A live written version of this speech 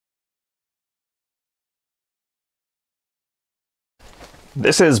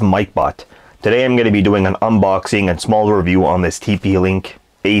This is MikeBot. Today I'm going to be doing an unboxing and small review on this TP-LINK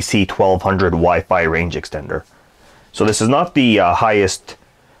AC1200 Wi-Fi range extender. So this is not the highest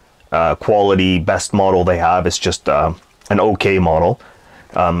quality, best model they have. It's just an okay model.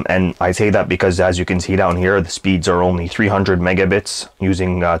 And I say that because, as you can see down here, the speeds are only 300 megabits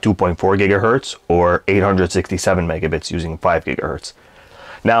using 2.4 gigahertz or 867 megabits using 5 gigahertz.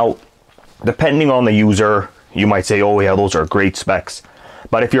 Now, depending on the user, you might say, oh yeah, those are great specs.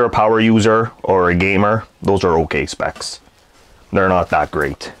 But if you're a power user or a gamer, those are okay specs. They're not that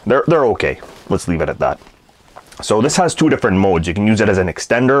great. They're okay. Let's leave it at that. So this has two different modes. You can use it as an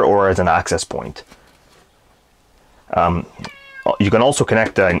extender or as an access point. You can also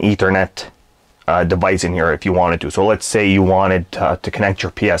connect an Ethernet device in here if you wanted to. So let's say you wanted to connect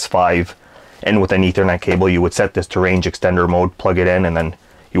your PS5 in with an Ethernet cable. You would set this to range extender mode, plug it in, and then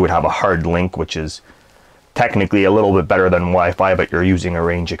you would have a hard link, which is technically a little bit better than Wi-Fi, but you're using a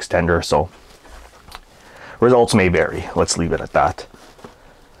range extender, so results may vary. Let's leave it at that.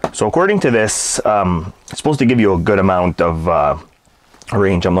 So according to this, it's supposed to give you a good amount of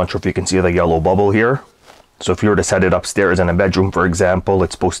range. I'm not sure if you can see the yellow bubble here. So if you were to set it upstairs in a bedroom, for example,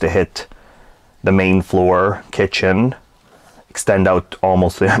 it's supposed to hit the main floor, kitchen, extend out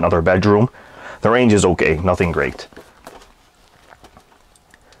almost to another bedroom. The range is okay, nothing great.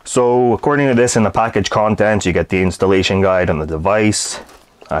 So according to this, in the package contents, you get the installation guide on the device.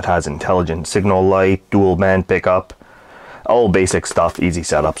 It has intelligent signal light, dual band pickup, all basic stuff, easy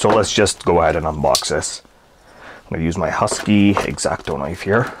setup. So let's just go ahead and unbox this. I'm going to use my Husky X-Acto knife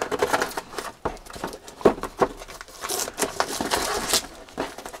here.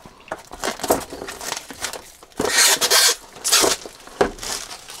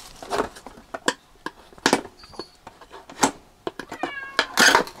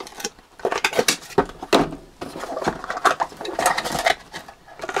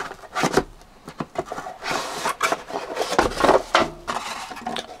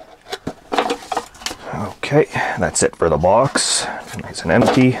 Okay, that's it for the box. Nice and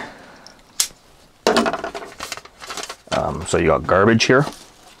empty. So you got garbage here.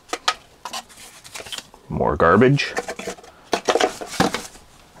 More garbage.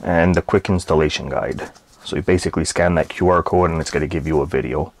 And the quick installation guide. So you basically scan that QR code and it's going to give you a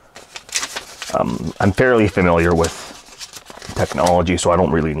video. I'm fairly familiar with technology, so I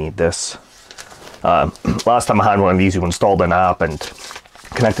don't really need this. Last time I had one of these, you installed an app and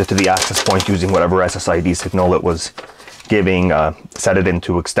connected to the access point using whatever SSID signal it was giving, set it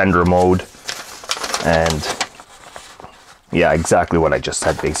into extender mode, and yeah, exactly what I just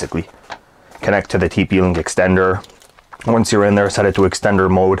said basically. Connect to the TP-LINK extender. Once you're in there, set it to extender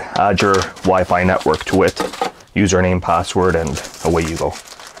mode, add your Wi-Fi network to it, username, password, and away you go.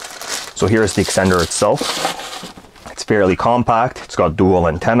 So here's the extender itself. It's fairly compact. It's got dual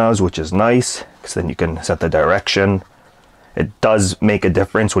antennas, which is nice, because then you can set the direction. It does make a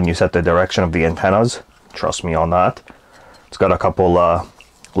difference when you set the direction of the antennas. Trust me on that. It's got a couple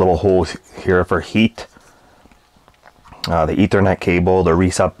little holes here for heat. The Ethernet cable, the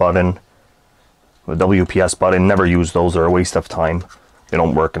reset button, the WPS button. Never use those. They're a waste of time. They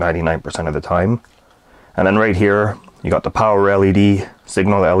don't work 99% of the time. And then right here, you got the power LED,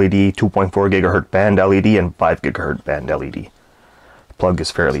 signal LED, 2.4 gigahertz band LED, and 5 gigahertz band LED. The plug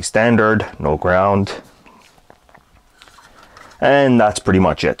is fairly standard, no ground. And that's pretty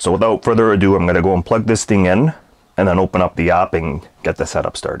much it. So without further ado, I'm going to go and plug this thing in and then open up the app and get the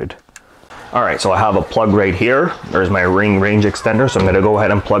setup started. All right, so I have a plug right here. There's my Ring range extender. So I'm going to go ahead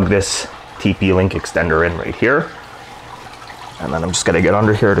and plug this TP-LINK extender in right here. And then I'm just going to get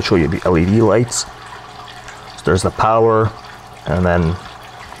under here to show you the LED lights. So there's the power. And then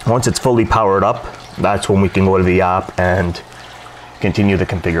once it's fully powered up, that's when we can go to the app and continue the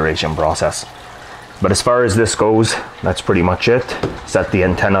configuration process. But as far as this goes, that's pretty much it. Set the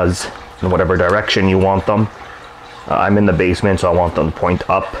antennas in whatever direction you want them. I'm in the basement, so I want them to point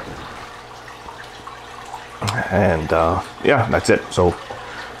up. And yeah, that's it. So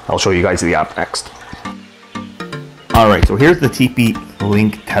I'll show you guys the app next. All right, so here's the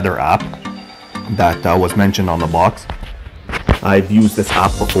TP-LINK Tether app that was mentioned on the box. I've used this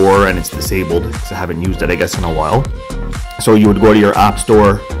app before and it's disabled because I haven't used it, I guess, in a while. So you would go to your app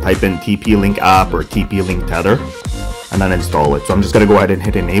store, type in TP-LINK app or TP-LINK Tether, and then install it. So I'm just going to go ahead and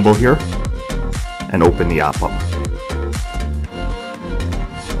hit enable here and open the app up.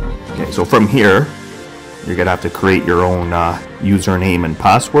 Okay, so from here, you're going to have to create your own username and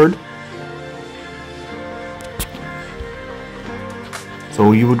password.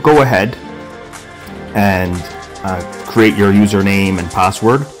 So you would go ahead and create your username and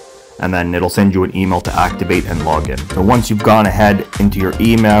password, and then it'll send you an email to activate and log in. So once you've gone ahead into your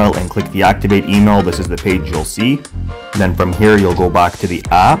email and click the activate email, this is the page you'll see. And then from here, you'll go back to the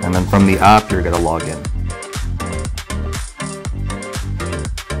app, and then from the app, you're gonna log in.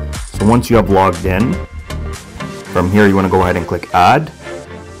 So once you have logged in, from here, you wanna go ahead and click add,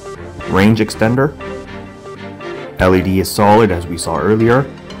 range extender, LED is solid as we saw earlier,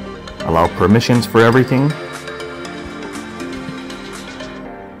 allow permissions for everything.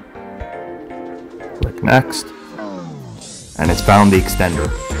 Click next, and it's found the extender.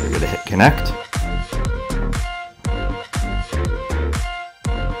 So you're gonna hit connect.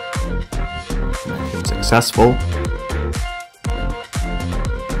 Connection successful.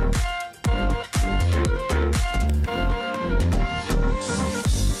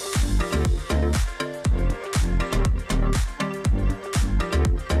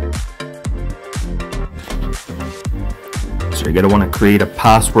 So you're going to want to create a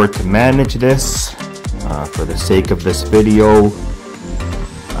password to manage this. For the sake of this video,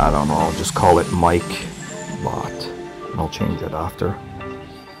 I don't know, I'll just call it Mike Bot. I'll change it after.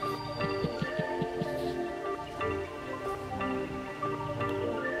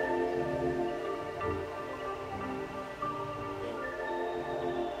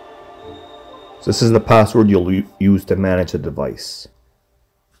 So this is the password you'll use to manage the device.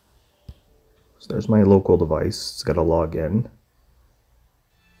 So there's my local device. It's got to log in.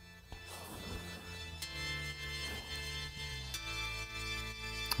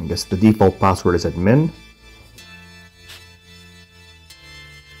 I guess the default password is admin.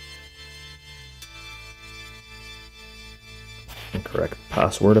 Incorrect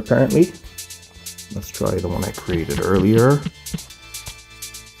password apparently. Let's try the one I created earlier.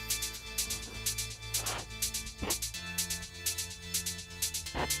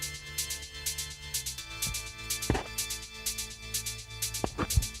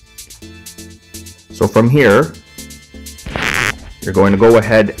 So from here, you're going to go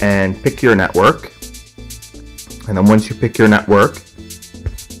ahead and pick your network. And then once you pick your network,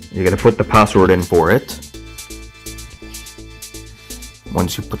 you're going to put the password in for it.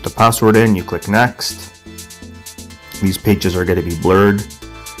 Once you put the password in, you click next. These pages are going to be blurred.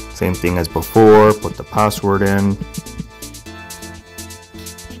 Same thing as before, put the password in.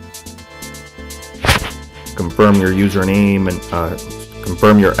 Confirm your username and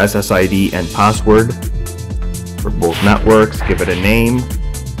confirm your SSID and password for both networks. Give it a name,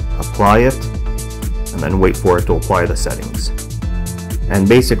 apply it, and then wait for it to apply the settings. And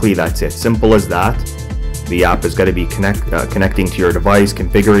basically that's it. Simple as that. The app is going to be connecting to your device,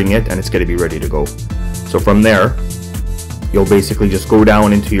 configuring it, and it's going to be ready to go. So from there, you'll basically just go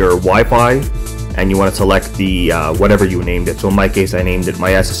down into your Wi-Fi, and you want to select the whatever you named it. So in my case, I named it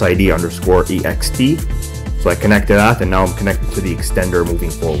my SSID _ EXT. So I connected that, and now I'm connected to the extender moving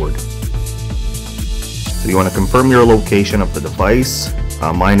forward. So you want to confirm your location of the device.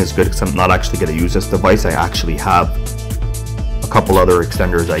 Mine is good because I'm not actually going to use this device. I actually have a couple other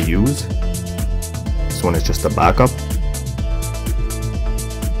extenders I use. This one is just a backup.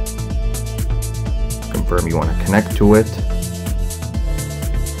 Confirm you want to connect to it.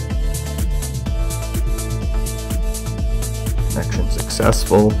 Connection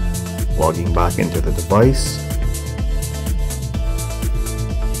successful. Logging back into the device.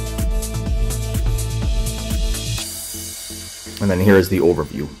 And then here's the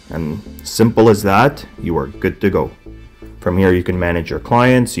overview. And simple as that, you are good to go. From here you can manage your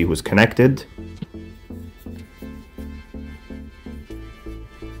client, see who's connected.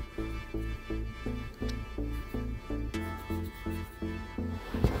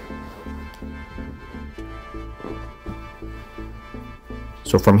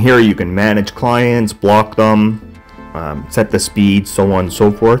 So from here you can manage clients, block them, set the speed, so on and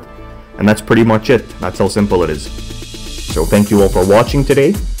so forth. And that's pretty much it. That's how simple it is. So thank you all for watching today.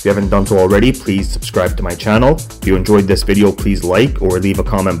 If you haven't done so already, please subscribe to my channel. If you enjoyed this video, please like or leave a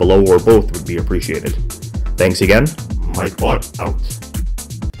comment below, or both would be appreciated. Thanks again. Mike Bot out.